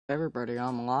Everybody,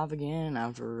 I'm live again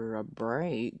after a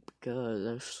break because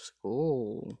of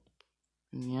school.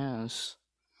 Yes.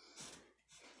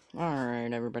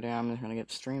 Alright, everybody, I'm just gonna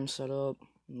get stream set up.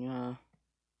 Yeah.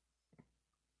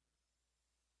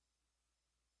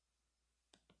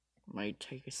 Might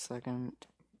take a second.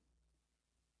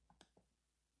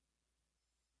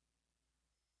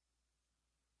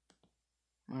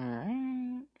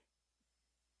 Alright.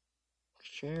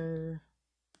 Share.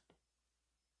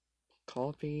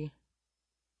 Copy.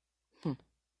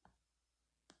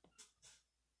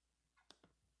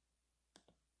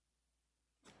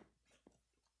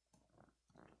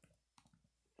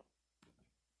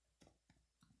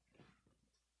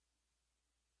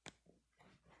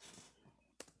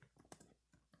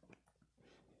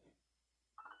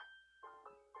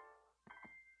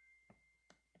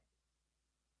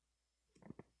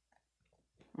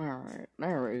 Alright,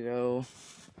 there we go.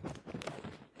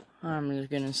 I'm just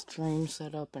getting stream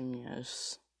set up, and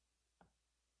yes.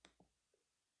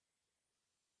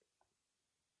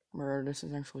 Bro, this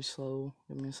is actually slow.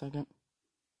 Give me a second.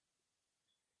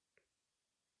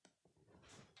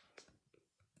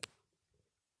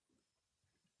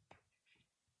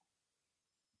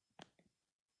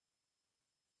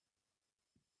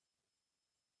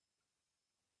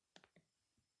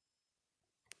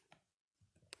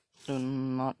 Do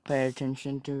not pay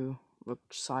attention to the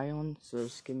silence.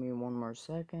 Just give me one more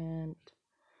second,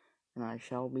 and I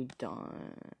shall be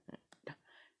done.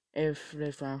 If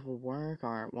this round will work,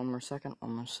 alright, one more second.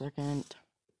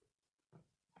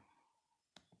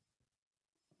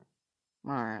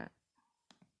 Alright.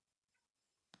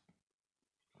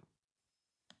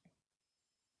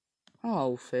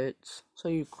 Hello, Fitz. So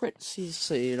you quit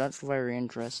CC, that's very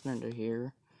interesting to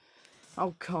hear.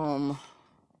 How come?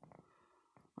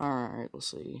 Alright,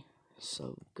 let's see.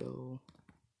 So go.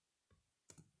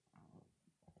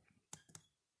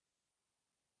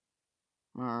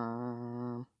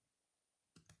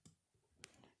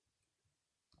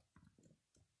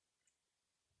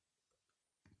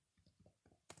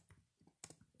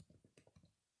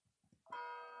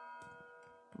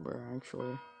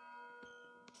 Actually.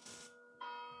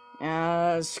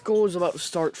 School's about to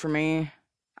start for me.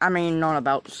 I mean, not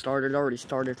about to start, it already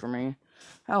started for me.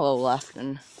 Hello,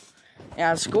 Lefton.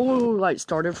 Yeah, school,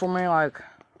 started for me, let's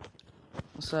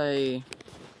say,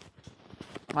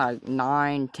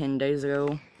 9-10 days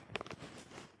ago.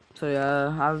 So,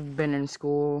 yeah, I've been in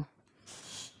school.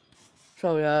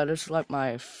 So, yeah, this is,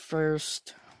 my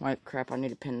first, crap, I need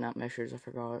to pin that measures, I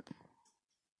forgot.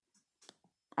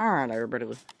 Alright, everybody.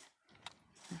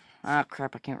 Ah,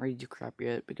 crap, I can't read you crap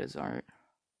yet, because, alright.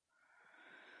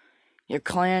 You're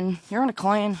in a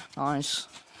clan? Nice.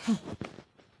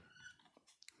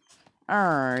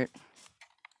 Alright.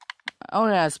 Oh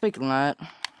yeah, speaking of that,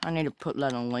 I need to put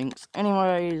that in links.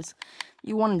 Anyways,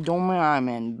 you want to join me? I'm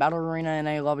in Battle Arena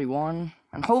NA Lobby 1.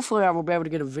 And hopefully I will be able to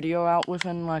get a video out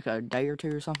within a day or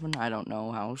two or something. I don't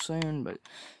know how soon, but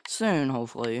soon,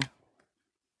 hopefully.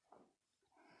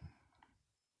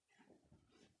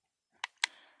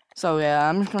 So yeah,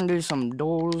 I'm just gonna do some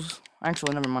duels.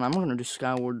 Actually, never mind, I'm gonna do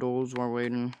Skyward duels while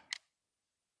waiting.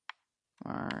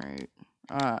 Alright.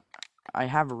 I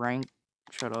have a rank.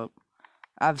 Shut up.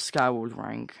 I have Skyward's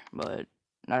rank, but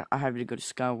I have to go to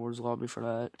Skyward's lobby for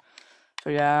that. So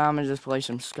yeah, I'm gonna just play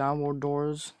some Skyward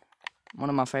doors. One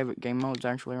of my favorite game modes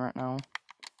actually right now.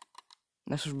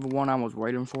 This is the one I was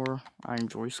waiting for. I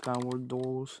enjoy Skyward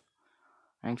duels.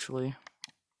 Actually.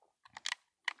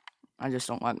 I just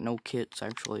don't like no kits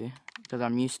actually. Because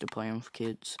I'm used to playing with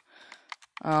kids.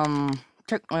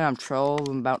 Technically I'm 12,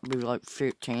 I'm about to be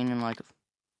 15 in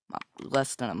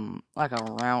less than a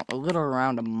little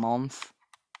around a month.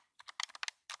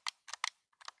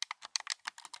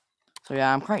 So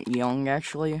yeah, I'm quite young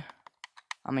actually.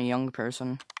 I'm a young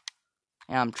person.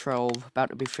 Yeah, I'm 12, about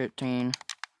to be 15.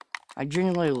 I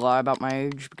genuinely lie about my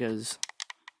age because,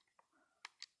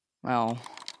 well,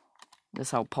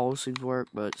 that's how policies work,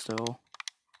 but still,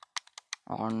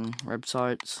 on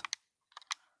websites.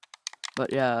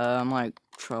 But yeah, I'm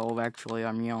 12 actually,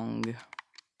 I'm young.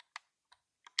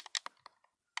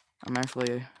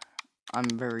 I'm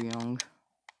very young.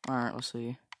 Alright, let's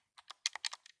see.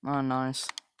 Oh, nice.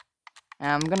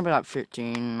 Yeah, I'm gonna be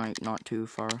 15, not too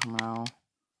far from now.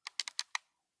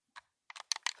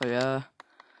 So yeah.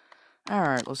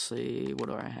 Alright, let's see, what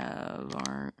do I have?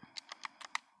 Alright.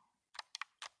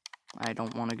 I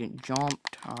don't want to get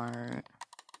jumped. Alright.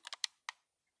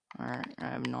 Alright, I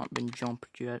have not been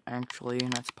jumped yet, actually,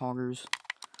 and that's poggers.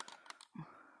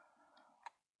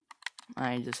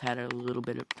 I just had a little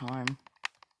bit of time.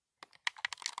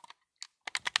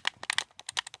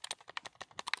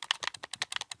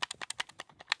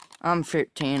 I'm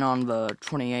 15 on the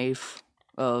 28th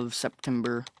of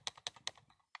September.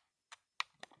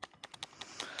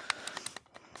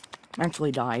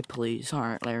 Actually, die, please.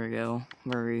 Alright, there we go.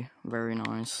 Very, very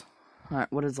nice.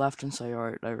 Alright, what is left and say?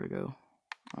 Alright, there we go.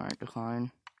 Alright,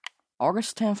 decline.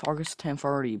 August 10th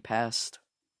already passed.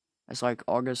 It's like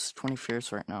August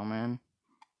 21st right now, man.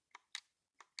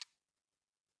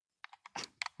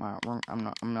 Alright, I'm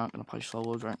not gonna play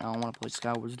solos right now. I wanna play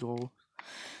Skywars Duel.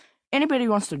 Anybody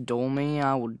who wants to duel me,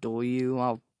 I will duel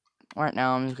you. Right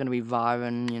now, I'm just gonna be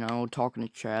vibing, you know, talking to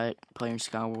chat, playing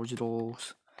Skywars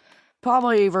Duels.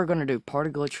 Probably either gonna do Party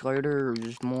Glitch later, or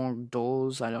just more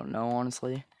duels, I don't know,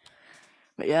 honestly.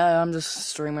 But yeah, I'm just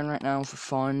streaming right now for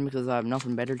fun, because I have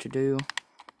nothing better to do.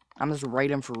 I'm just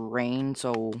waiting for rain,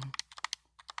 so...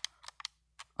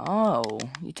 Oh,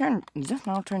 you just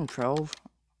now turned 12?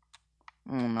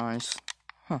 Oh, nice.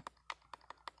 Huh.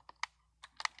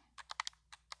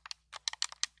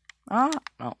 Ah,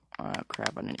 no.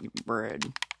 Crap, I didn't eat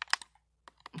bread.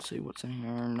 Let's see what's in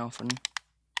here. Nothing.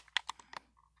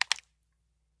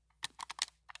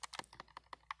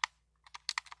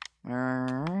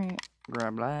 Alright,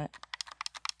 grab that.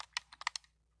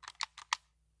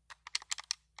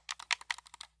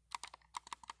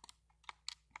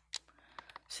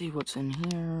 See what's in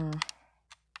here.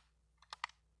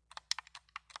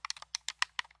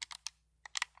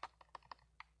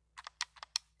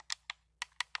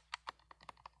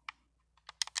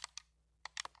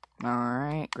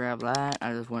 Alright, grab that.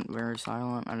 I just went very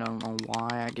silent. I don't know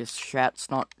why. I guess chat's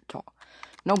not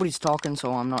nobody's talking,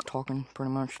 so I'm not talking,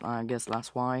 pretty much. I guess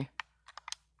that's why.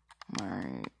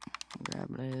 Alright,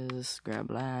 grab this, grab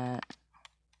that.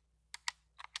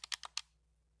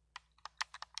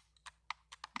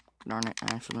 Darn it,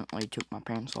 I accidentally took my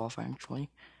pants off, actually.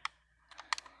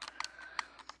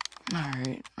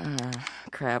 Alright,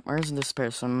 crap, where's this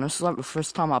person? This is like the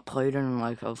first time I played in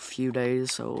like a few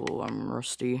days, so I'm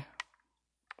rusty.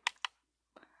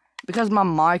 Because my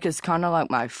mic is kind of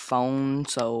like my phone,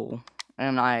 so,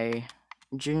 and I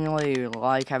genuinely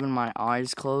like having my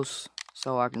eyes closed,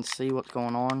 so I can see what's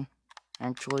going on,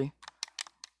 actually.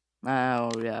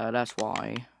 Oh, yeah, that's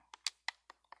why.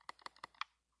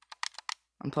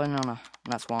 I'm playing on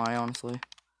that's why, honestly.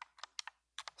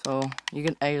 So, you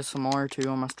get ASMR too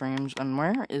on my streams. And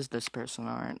where is this person?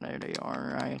 Alright, there they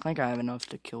are. I think I have enough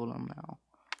to kill them now.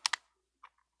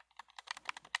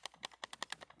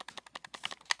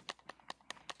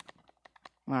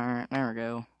 Alright, there we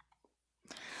go.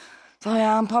 So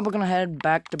yeah, I'm probably gonna head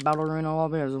back to Battle Arena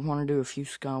Lobby. I just want to do a few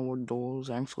Skyward Duels.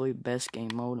 Actually, best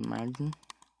game mode, imagine.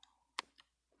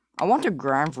 I want to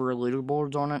grind for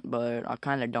leaderboards on it, but I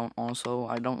kind of don't also.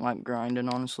 I don't like grinding,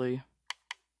 honestly.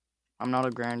 I'm not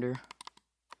a grinder.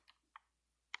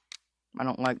 I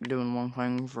don't like doing one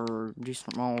thing for a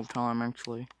decent amount of time,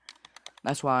 actually.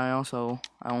 That's why I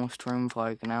only stream for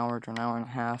like an hour to an hour and a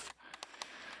half.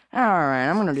 Alright,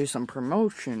 I'm gonna do some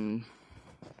promotion.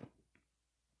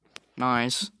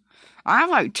 Nice. I have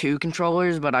like 2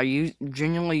 controllers, but I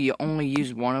genuinely only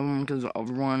use one of them because the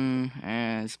other one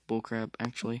is bullcrap,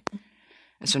 actually.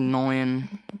 It's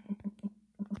annoying.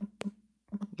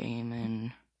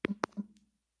 Gaming.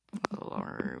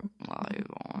 Live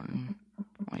on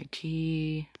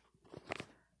YT.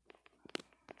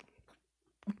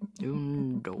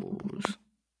 Windows.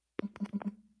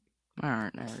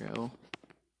 Alright, there we go.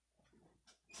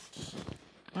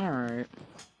 Alright.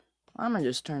 I'm gonna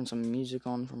just turn some music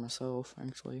on for myself,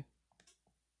 actually.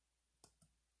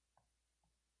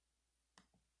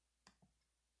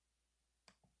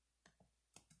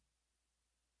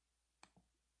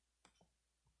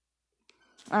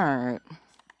 Alright.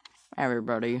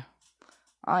 Everybody.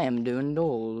 I am doing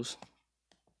duels.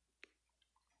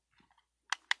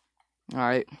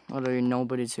 Alright. Literally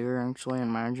nobody's here, actually,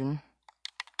 imagine.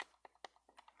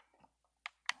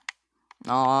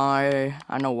 I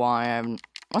know why I haven't.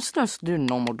 Let's just do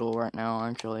normal duel right now,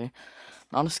 actually.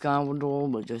 Not a Skyward duel,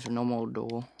 but just a normal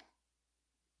duel.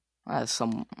 I have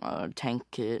some tank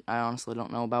kit. I honestly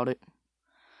don't know about it.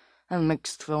 I have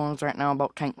mixed feelings right now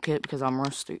about tank kit because I'm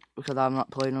rusty. Because I've not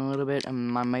played in a little bit,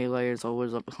 and my melee is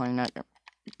always up to playing that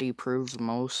deproves the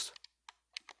most.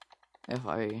 If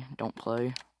I don't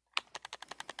play.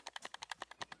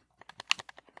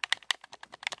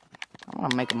 I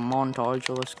want to make a montage,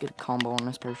 so let's get a combo on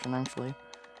this person, actually.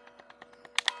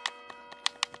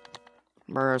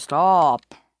 Bruh, stop!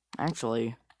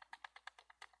 Actually.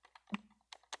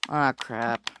 Ah,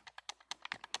 crap.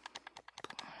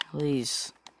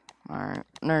 Please. Alright,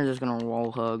 they're just gonna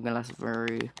wall hug, and that's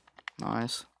very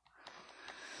nice.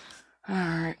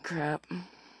 Alright, crap.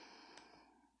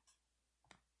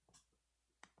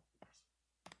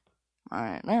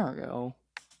 Alright, there we go.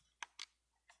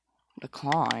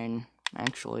 Decline,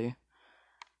 actually.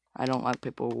 I don't like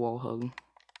people who wall hug.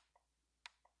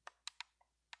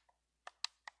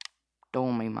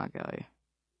 Don't me, my guy.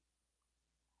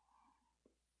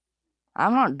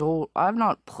 I've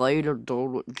not played or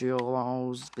dueled with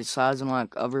GLOs besides in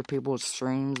like other people's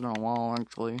streams in a while,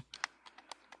 actually.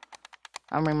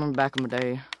 I remember back in the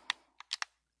day.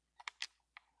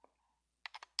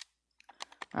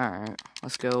 Alright,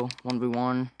 let's go.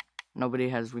 1v1. Nobody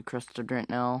has requested right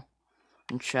now.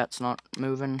 And chat's not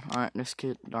moving. Alright, this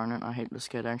kid, darn it, I hate this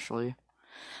kid actually.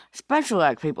 Especially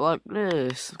like people like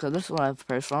this, because this is what I've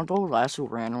personally told last who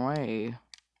ran away.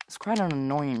 It's quite an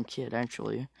annoying kid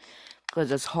actually. Because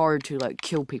it's hard to, like,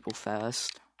 kill people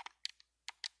fast.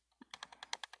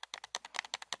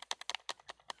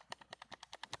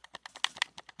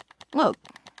 Look.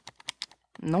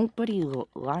 Nobody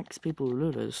likes people who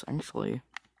do this, actually.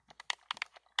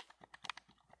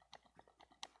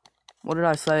 What did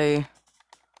I say?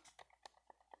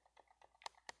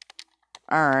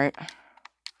 Alright.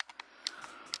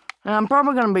 And I'm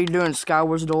probably gonna be doing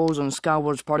Skywars duels and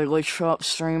Skywars Party Glitch Shop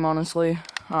stream, honestly.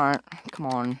 Alright, come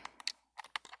on.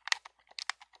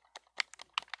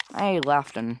 Hey,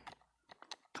 Laughton.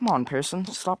 Come on, Pearson,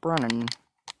 stop running.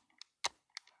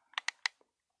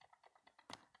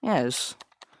 Yes.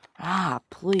 Ah,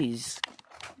 please.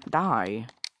 Die.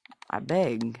 I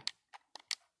beg.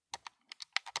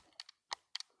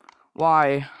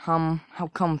 Why? How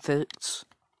come Fitz?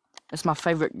 It's my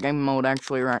favorite game mode,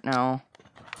 actually, right now.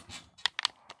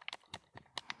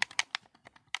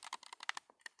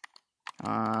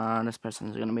 This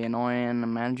person's gonna be annoying,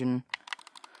 imagine.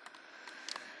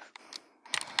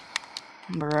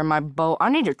 Bruh, my bow. I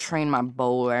need to train my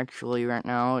bow, actually, right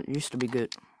now. It used to be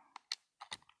good.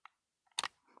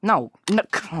 No. No.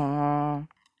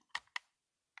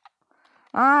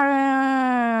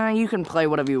 You can play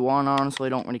whatever you want, honestly.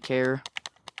 Don't really care.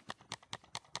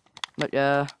 But,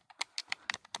 yeah.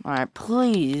 Alright,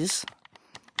 please.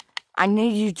 I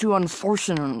need you to,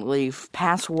 unfortunately,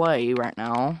 pass away right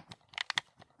now.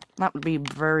 That would be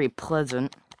very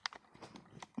pleasant.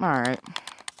 Alright.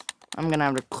 I'm gonna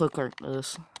have to click like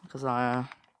this, because I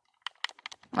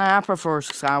prefer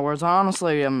Skywars.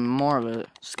 Honestly, I'm more of a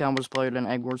Skywars player than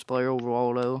Egg Wars player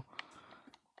overall, though.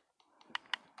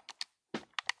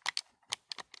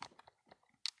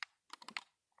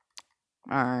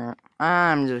 Alright,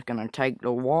 I'm just gonna take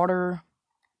the water.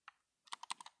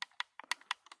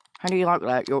 How do you like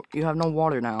that? You have no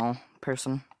water now,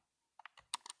 person.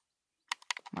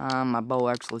 My bow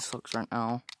actually sucks right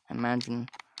now. Imagine.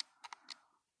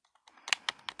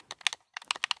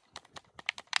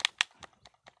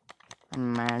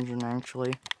 Imagine,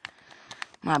 actually.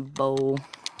 My bow.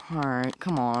 Alright,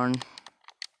 come on.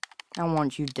 I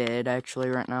want you dead, actually,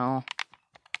 right now.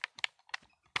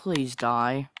 Please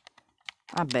die.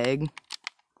 I beg.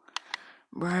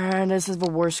 Bruh, this is the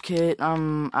worst kit. I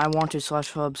want to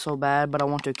slash hub so bad, but I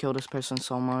want to kill this person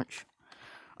so much.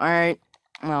 Alright,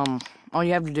 all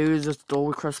you have to do is just duel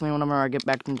request me whenever I get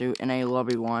back into NA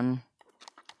Lobby 1.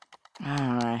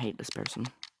 I hate this person.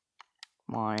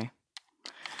 Why?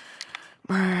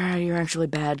 Bruh, you're actually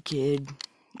bad, kid.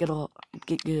 Get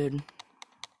good.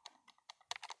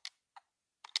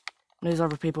 These are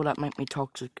the people that make me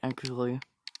toxic, actually.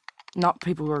 Not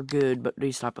people who are good, but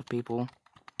these type of people.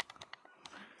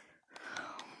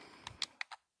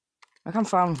 I can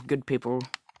find good people.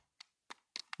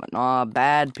 But nah,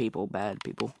 bad people.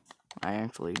 I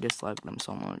actually dislike them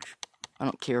so much. I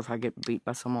don't care if I get beat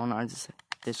by someone, I just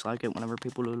dislike it whenever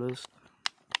people do this.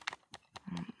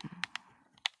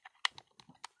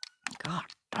 God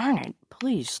darn it,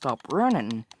 please stop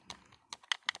running.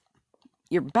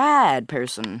 You're bad,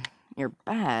 person. You're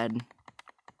bad.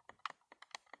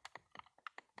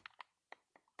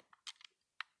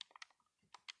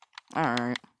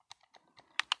 Alright.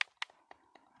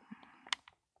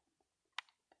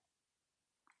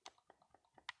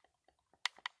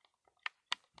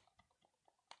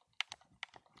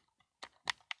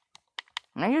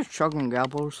 And I just chugging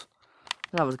gapples.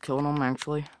 That was killing them,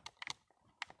 actually.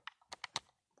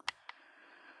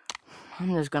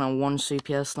 I'm just gonna 1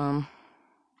 CPS them.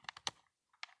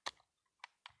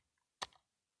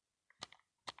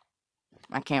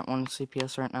 I can't 1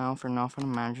 CPS right now for nothing,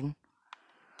 imagine.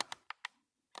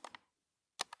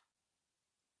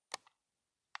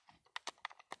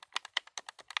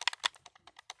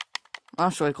 I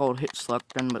actually call it hit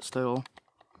select then, but still.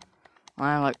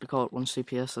 I like to call it 1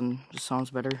 CPS and it just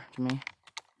sounds better to me.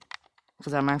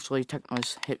 Because I'm actually technically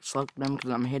hit select them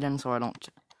because I'm hidden, so I don't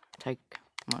take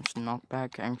much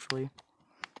knockback, actually.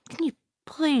 Can you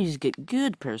please get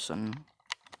good, person?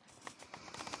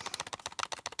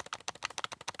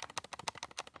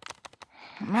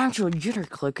 I'm actually jitter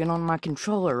clicking on my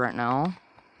controller right now.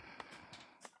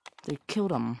 They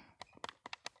killed him.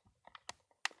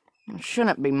 It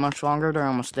shouldn't be much longer, they're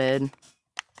almost dead.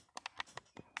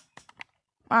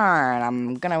 Alright,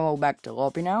 I'm gonna go back to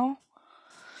lobby now.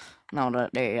 Now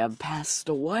that they have passed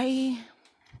away.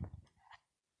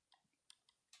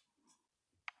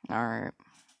 Alright.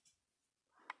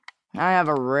 I have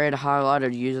a red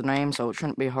highlighted username, so it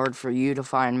shouldn't be hard for you to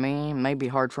find me. It may be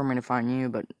hard for me to find you,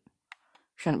 but it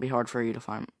shouldn't be hard for you to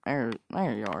find. There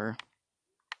you are.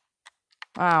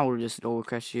 I will just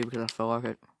overcast you because I feel like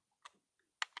it.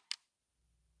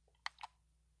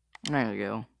 There you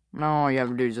go. Now all you have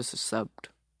to do is just accept.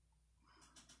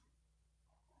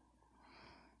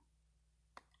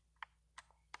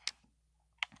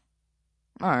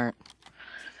 Alright.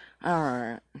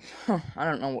 Alright. I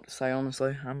don't know what to say,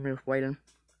 honestly. I'm just waiting.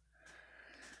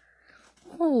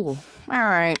 Oh,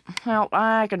 alright. Well,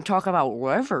 I can talk about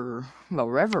River.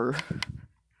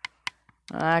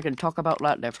 I can talk about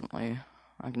that, definitely.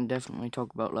 I can definitely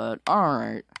talk about that.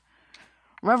 Alright.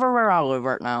 River, where I live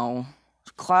right now.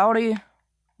 It's cloudy.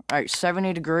 Like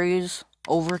 70 degrees.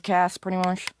 Overcast, pretty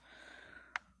much.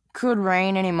 Could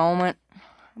rain any moment.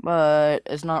 But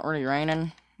it's not really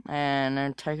raining. And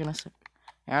they're taking us.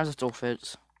 Yeah, it still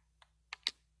fits.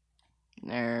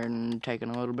 They're taking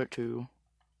a little bit too.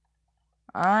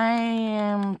 I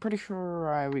am pretty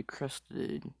sure I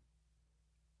requested.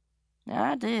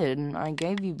 Yeah, I did. I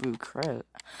gave you credit.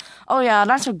 Oh yeah,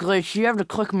 that's a glitch. You have to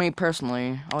click me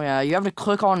personally. Oh yeah, you have to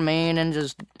click on me and then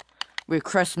just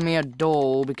request me a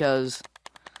duel because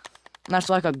that's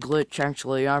like a glitch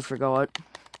actually. I forgot.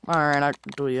 Alright, I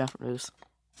can do you after this.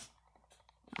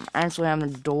 I'm actually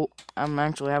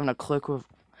having a click with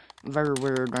very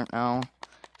weird right now.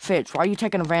 Fitch, why are you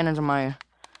taking advantage of my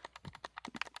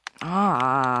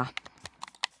I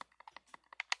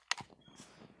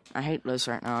hate this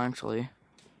right now, actually.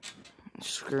 It's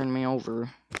screwing me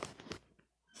over.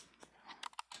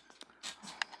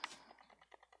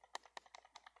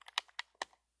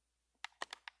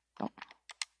 Don't.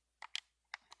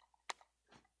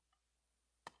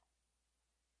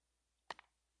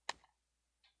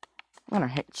 I'm gonna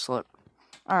hit slip.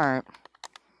 Alright.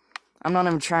 I'm not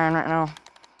even trying right now.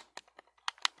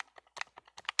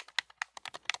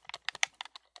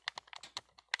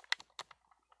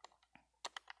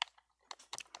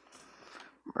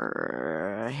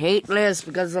 I hate this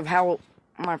because of how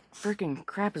my freaking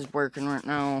crap is working right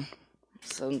now.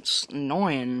 So it's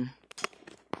annoying.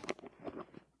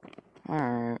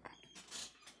 Alright.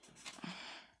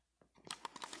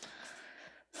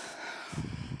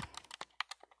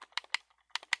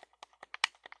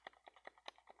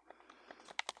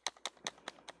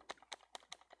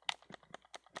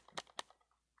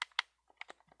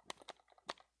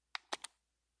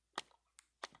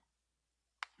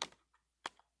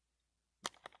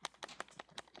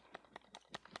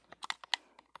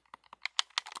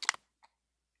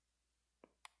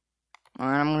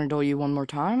 Alright, I'm gonna do you one more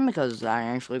time because I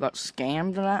actually got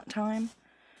scammed that time.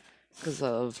 Because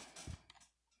of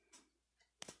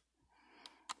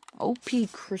OP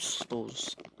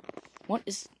crystals. What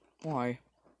is... why?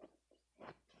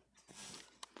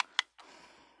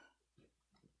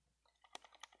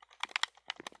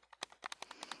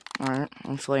 Alright,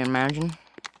 actually imagine.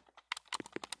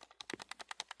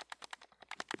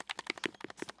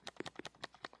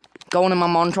 Going in my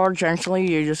montage,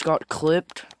 actually, you just got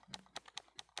clipped.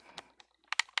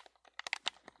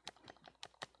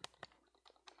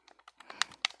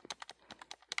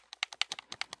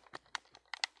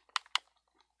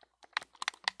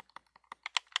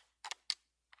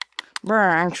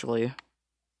 Bruh, actually.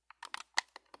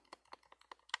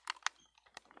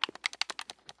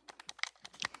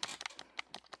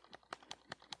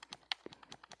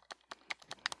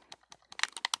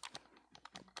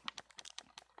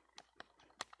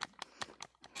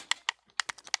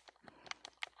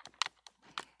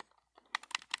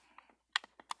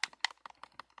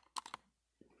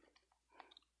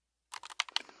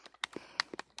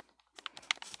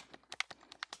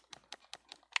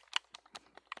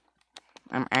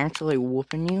 I'm actually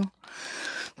whooping you.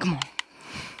 Come on.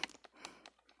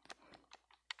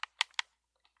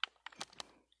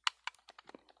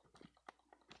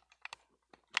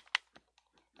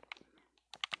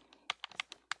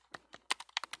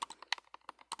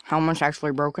 How much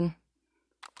actually broken?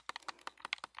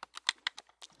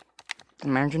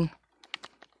 Imagine.